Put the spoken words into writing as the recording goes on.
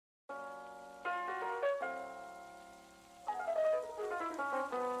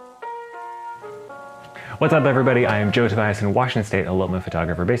What's up, everybody? I am Joe Tobiason, Washington State elopement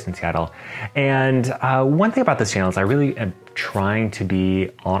photographer based in Seattle. And one thing about this channel is I really am trying to be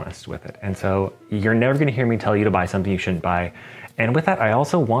honest with it. And so you're never going to hear me tell you to buy something you shouldn't buy. And with that, I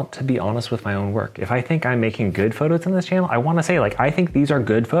also want to be honest with my own work. If I think I'm making good photos in this channel, I want to say, like, I think these are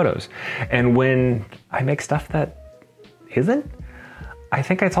good photos. And when I make stuff that isn't, I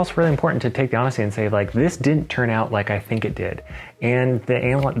think it's also really important to take the honesty and say, like, this didn't turn out like I think it did. And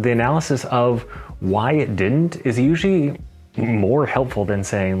the analysis of why it didn't is usually more helpful than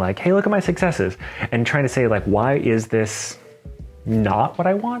saying, like, hey, look at my successes, and trying to say, like, why is this not what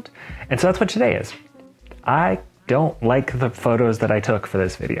I want? And so that's what today is. I don't like the photos that I took for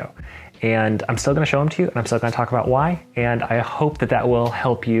this video, and I'm still going to show them to you, and I'm still going to talk about why. And I hope that that will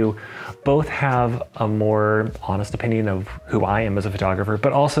help you both have a more honest opinion of who I am as a photographer,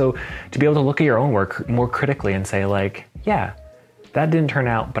 but also to be able to look at your own work more critically and say, like, yeah, that didn't turn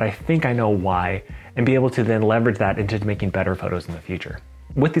out, but I think I know why, and be able to then leverage that into making better photos in the future.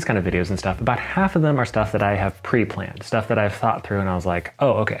 With these kind of videos and stuff, about half of them are stuff that I have pre-planned, stuff that I've thought through, and I was like,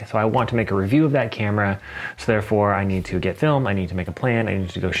 oh, okay, so I want to make a review of that camera, so therefore I need to get film, I need to make a plan, I need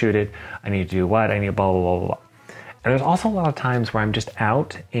to go shoot it, I need to do what, I need blah, blah, blah, blah, blah. And there's also a lot of times where I'm just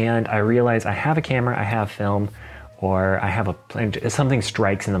out and I realize I have a camera, I have film, or I have a plan, something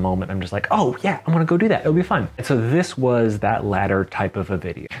strikes in the moment, I'm just like, oh yeah, I'm gonna go do that, it'll be fun. And so this was that latter type of a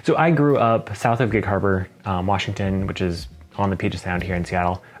video. So I grew up south of Gig Harbor, Washington, which is on the Puget Sound here in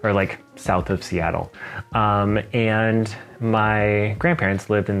Seattle, or like south of Seattle. And my grandparents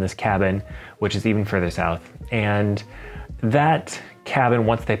lived in this cabin, which is even further south. And that cabin,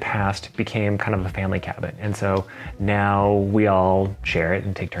 once they passed, became kind of a family cabin. And so now we all share it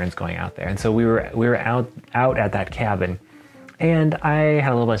and take turns going out there. And so we were out at that cabin, and I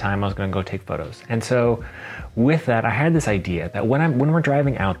had a little bit of time, I was gonna go take photos. And so with that, I had this idea that when we're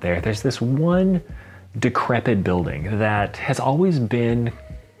driving out there, there's this one decrepit building that has always been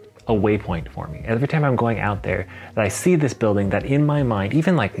a waypoint for me. Every time I'm going out there, that I see this building that in my mind,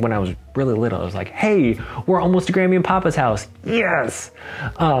 even like when I was really little, I was like, hey, we're almost to Grammy and Papa's house, yes!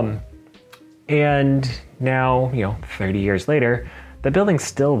 And now, 30 years later, the building's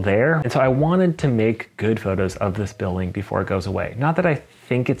still there. And so I wanted to make good photos of this building before it goes away. Not that I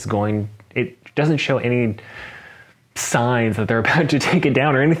think it doesn't show any signs that they're about to take it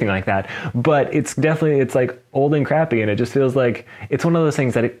down or anything like that, but it's like old and crappy, and it just feels like it's one of those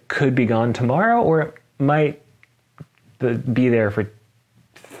things that it could be gone tomorrow, or it might be there for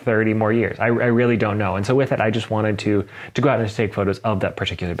 30 more years. I really don't know. And so with it, I just wanted to go out and take photos of that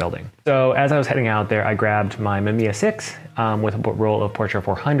particular building. So as I was heading out there, I grabbed my Mamiya 6 with a roll of Portra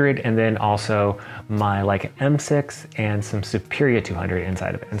 400, and then also my Leica M6 and some Superia 200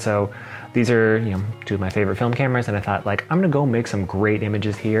 inside of it. And so these are, two of my favorite film cameras, and I thought, like, I'm gonna go make some great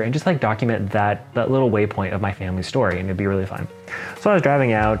images here and just like document that little waypoint of my family story, and it'd be really fun. So I was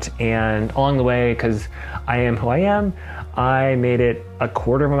driving out, and along the way, because I am who I am, I made it a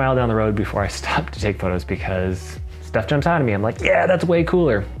quarter of a mile down the road before I stopped to take photos, because stuff jumps out at me. I'm like, yeah, that's way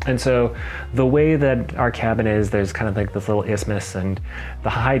cooler. And so the way that our cabin is, there's kind of like this little isthmus, and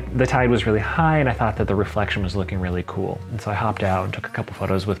the tide was really high, and I thought that the reflection was looking really cool. And so I hopped out and took a couple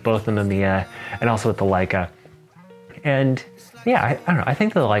photos with both the Mamiya and also with the Leica. And yeah, I don't know, I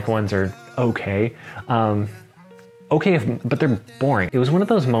think the Leica ones are okay. But they're boring. It was one of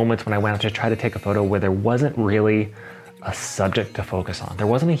those moments when I went out to try to take a photo where there wasn't really a subject to focus on. There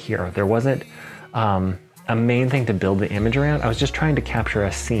wasn't a hero. There wasn't a main thing to build the image around. I was just trying to capture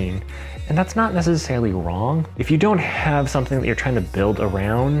a scene. And that's not necessarily wrong. If you don't have something that you're trying to build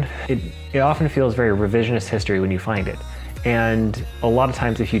around, it often feels very revisionist history when you find it. And a lot of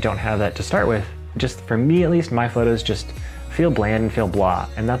times if you don't have that to start with, just for me at least, my photos just feel bland and feel blah.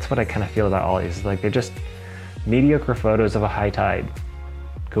 And that's what I kind of feel about all these. Like, they're just mediocre photos of a high tide.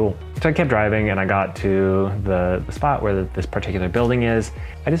 Cool. So I kept driving, and I got to the spot where this particular building is.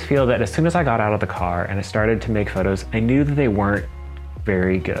 I just feel that as soon as I got out of the car and I started to make photos, I knew that they weren't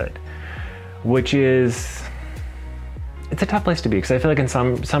very good, which is, it's a tough place to be, because I feel like in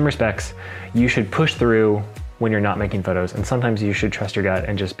some respects, you should push through when you're not making photos, and sometimes you should trust your gut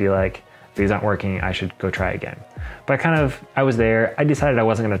and just be like, these aren't working, I should go try again. But I was there, I decided I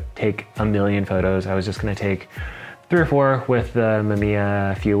wasn't gonna take a million photos, I was just gonna take 3 or 4 with the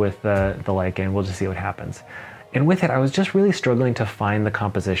Mamiya, a few with the Leica, and we'll just see what happens. And with it, I was just really struggling to find the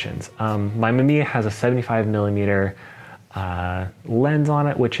compositions. My Mamiya has a 75mm lens on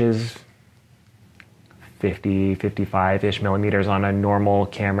it, which is 50, 55-ish millimeters on a normal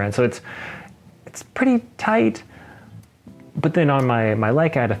camera. And so it's pretty tight. But then on my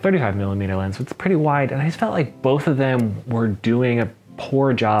Leica, I had a 35mm lens, so it's pretty wide. And I just felt like both of them were doing a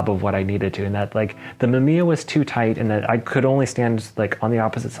poor job of what I needed to, and that like the Mamiya was too tight and that I could only stand like on the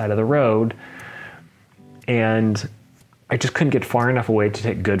opposite side of the road, and I just couldn't get far enough away to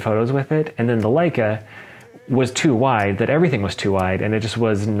take good photos with it. And then the Leica was too wide, that everything was too wide, and it just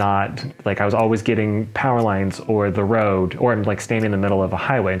was not, like I was always getting power lines or the road, or I'm like standing in the middle of a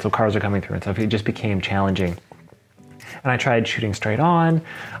highway and so cars are coming through, and so it just became challenging. And I tried shooting straight on,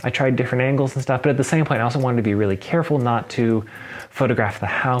 I tried different angles and stuff, but at the same point I also wanted to be really careful not to photograph the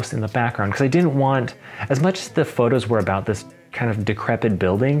house in the background, because I didn't want, as much as the photos were about this kind of decrepit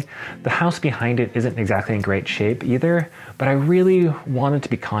building, the house behind it isn't exactly in great shape either, but I really wanted to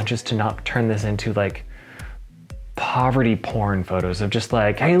be conscious to not turn this into like poverty porn photos of just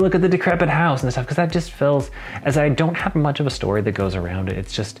like, hey, look at the decrepit house and stuff, because that just feels, as I don't have much of a story that goes around it,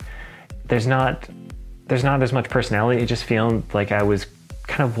 it's just, there's not as much personality. It just feels like I was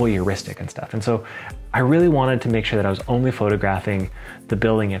kind of voyeuristic and stuff. And so I really wanted to make sure that I was only photographing the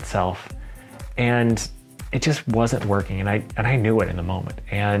building itself, and it just wasn't working, and I knew it in the moment.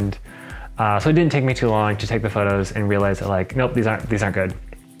 And so it didn't take me too long to take the photos and realize that like, nope, these aren't good.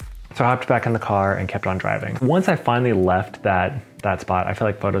 So I hopped back in the car and kept on driving. Once I finally left that spot, I feel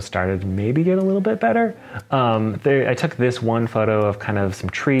like photos started to maybe get a little bit better. I took this one photo of kind of some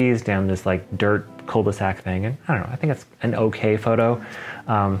trees down this like dirt cul-de-sac thing, and I don't know, I think it's an okay photo,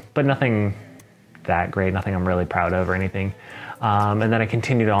 but nothing that great, nothing I'm really proud of or anything. And then I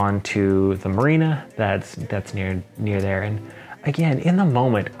continued on to the marina that's near there, and again, in the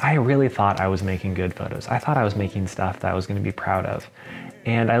moment, I really thought I was making good photos. I thought I was making stuff that I was going to be proud of.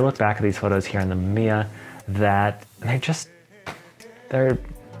 And I look back at these photos here in the Mamiya that they're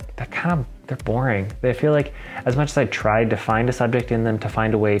boring. They feel like, as much as I tried to find a subject in them, to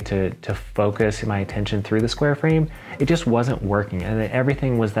find a way to focus my attention through the square frame, it just wasn't working. And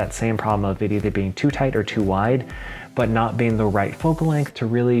everything was that same problem of it either being too tight or too wide, but not being the right focal length to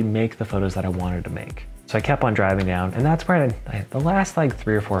really make the photos that I wanted to make. So I kept on driving down, and that's where the last like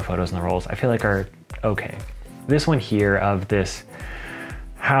 3 or 4 photos in the rolls I feel like are okay. This one here of this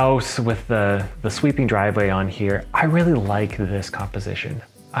house with the sweeping driveway on here, I really like this composition.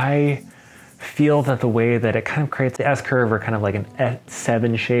 I feel that the way that it kind of creates the S-curve, or kind of like an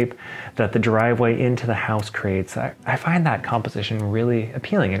S7 shape that the driveway into the house creates, I find that composition really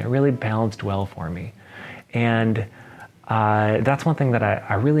appealing, and it really balanced well for me. And that's one thing that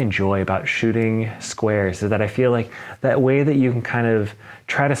I really enjoy about shooting squares, is that I feel like that way that you can kind of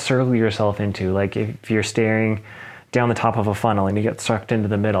try to circle yourself into, like if you're staring down the top of a funnel and you get sucked into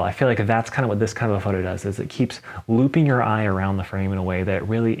the middle, I feel like that's kind of what this kind of a photo does, is it keeps looping your eye around the frame in a way that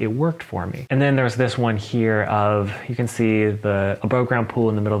really, it worked for me. And then there's this one here of, you can see the above ground pool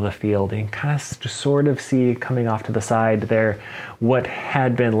in the middle of the field, and you can kind of sort of see coming off to the side there what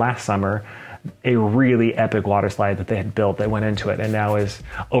had been last summer a really epic water slide that they had built that went into it, and now is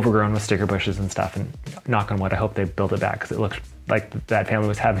overgrown with sticker bushes and stuff. And knock on wood, I hope they build it back, because it looks like that family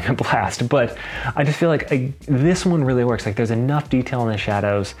was having a blast. But I just feel like this one really works. Like, there's enough detail in the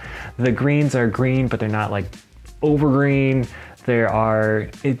shadows. The greens are green, but they're not like over green.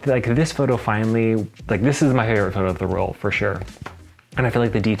 Like this photo finally, like this is my favorite photo of the roll for sure. And I feel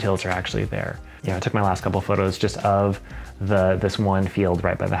like the details are actually there. I took my last couple photos just of this one field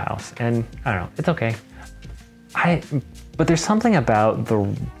right by the house, and I don't know, it's okay. But there's something about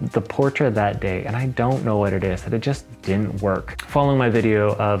the Portra that day, and I don't know what it is, that it just didn't work. Following my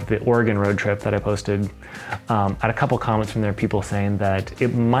video of the Oregon road trip that I posted, I had a couple comments from there, people saying that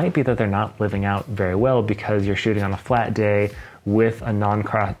it might be that they're not living out very well because you're shooting on a flat day with a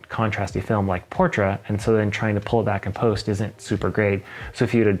non-contrasty film like Portra, and so then trying to pull it back in post isn't super great. So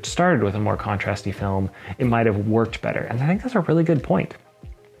if you'd have started with a more contrasty film, it might have worked better. And I think that's a really good point.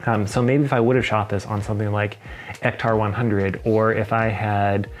 So maybe if I would have shot this on something like Ektar 100, or if I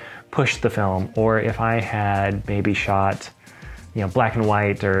had pushed the film, or if I had maybe shot black and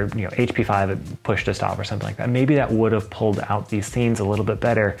white, or HP5 at push to stop or something like that, maybe that would have pulled out these scenes a little bit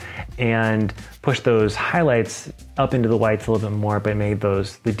better and pushed those highlights up into the whites a little bit more, but made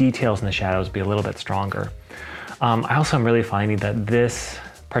the details in the shadows be a little bit stronger. I also am really finding that this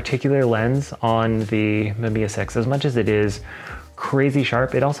particular lens on the Mamiya 6, as much as it is crazy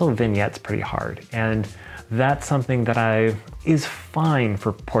sharp, it also vignettes pretty hard. And that's something that is fine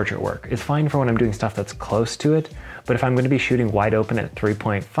for portrait work. It's fine for when I'm doing stuff that's close to it, but if I'm going to be shooting wide open at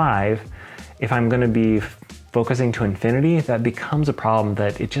 3.5, if I'm going to be focusing to infinity, that becomes a problem.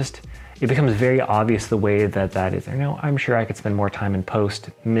 That it becomes very obvious the way that is. I'm sure I could spend more time in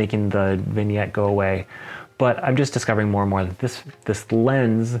post making the vignette go away, but I'm just discovering more and more that this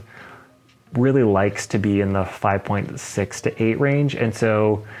lens really likes to be in the 5.6 to 8 range. And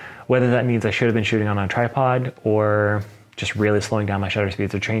so whether that means I should have been shooting on a tripod or just really slowing down my shutter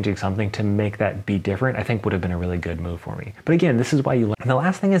speeds or changing something to make that be different, I think would have been a really good move for me. But again, this is why you learn. And the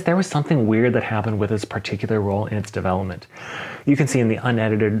last thing is there was something weird that happened with this particular roll in its development. You can see in the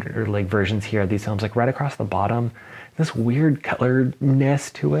unedited or like versions here of these films, like right across the bottom, this weird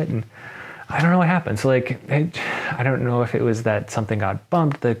colorness to it. And I don't know what happened. So like, I don't know if it was that something got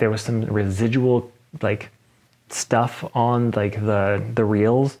bumped, that there was some residual like stuff on like the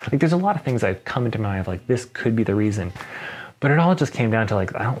reels. Like there's a lot of things that come into my mind of like, this could be the reason, but it all just came down to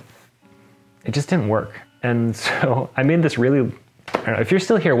like, it just didn't work. And so I made this really, I don't know, if you're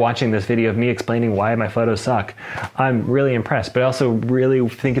still here watching this video of me explaining why my photos suck, I'm really impressed, but I also really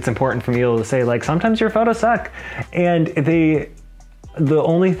think it's important for me to say like, sometimes your photos suck, and the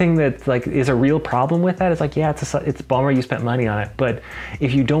only thing that like is a real problem with that is like, yeah, it's a bummer you spent money on it, but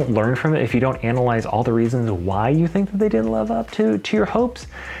if you don't learn from it, if you don't analyze all the reasons why you think that they didn't live up to your hopes,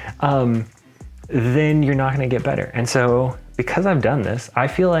 then you're not going to get better. And so because I've done this, I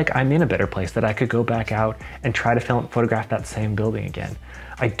feel like I'm in a better place that I could go back out and try to photograph that same building again.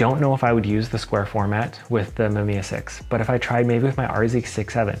 I don't know if I would use the square format with the Mamiya 6, but if I tried maybe with my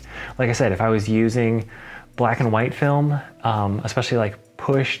RZ67, like I said, if I was using black and white film, especially like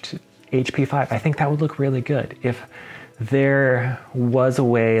pushed HP5, I think that would look really good. If there was a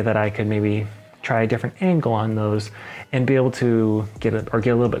way that I could maybe try a different angle on those and be able to get a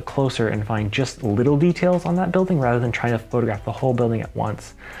little bit closer and find just little details on that building rather than trying to photograph the whole building at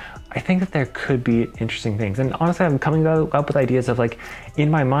once, I think that there could be interesting things. And honestly, I'm coming up with ideas of like, in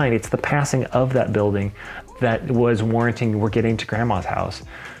my mind, it's the passing of that building that was warranting we're getting to grandma's house.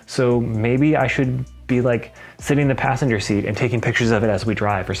 So maybe I should be like sitting in the passenger seat and taking pictures of it as we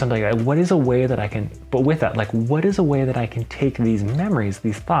drive or something like that. What is a way that I can, but with that, like what is a way that I can take these memories,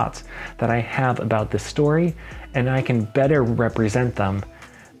 these thoughts that I have about this story, and I can better represent them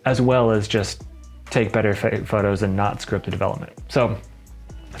as well as just take better photos and not screw up the development. So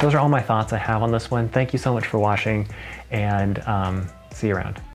those are all my thoughts I have on this one. Thank you so much for watching, and see you around.